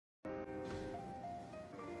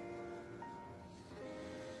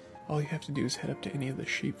all you have to do is head up to any of the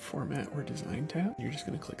shape format or design tab. You're just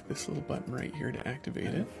going to click this little button right here to activate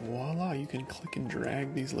it. Voila, you can click and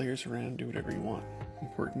drag these layers around and do whatever you want.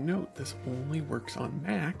 Important note, this only works on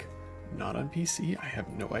Mac, not on PC. I have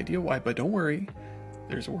no idea why, but don't worry,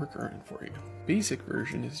 there's a workaround for you. Basic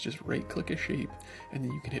version is just right click a shape and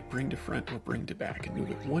then you can hit bring to front or bring to back and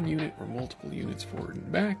move it one unit or multiple units forward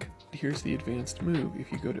and back. Here's the advanced move.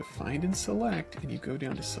 If you go to find and select and you go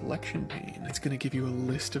down to selection pane, it's going to give you a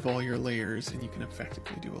list of all your layers and you can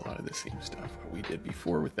effectively do a lot of the same stuff what we did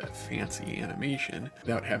before with that fancy animation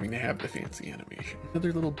without having to have the fancy animation.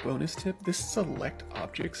 Another little bonus tip, this select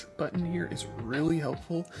objects button here is really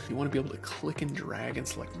helpful. You want to be able to click and drag and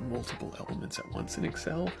select multiple elements at once in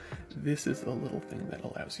Excel. This is the little thing that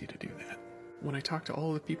allows you to do that. When I talk to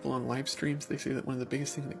all the people on live streams, they say that one of the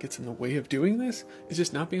biggest things that gets in the way of doing this is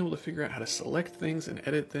just not being able to figure out how to select things and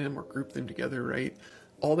edit them or group them together right.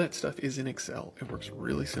 All that stuff is in Excel. It works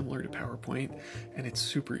really similar to PowerPoint, and it's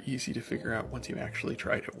super easy to figure out once you've actually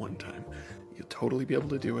tried it one time. You'll totally be able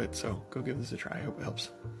to do it, so go give this a try. I hope it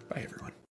helps. Bye, everyone.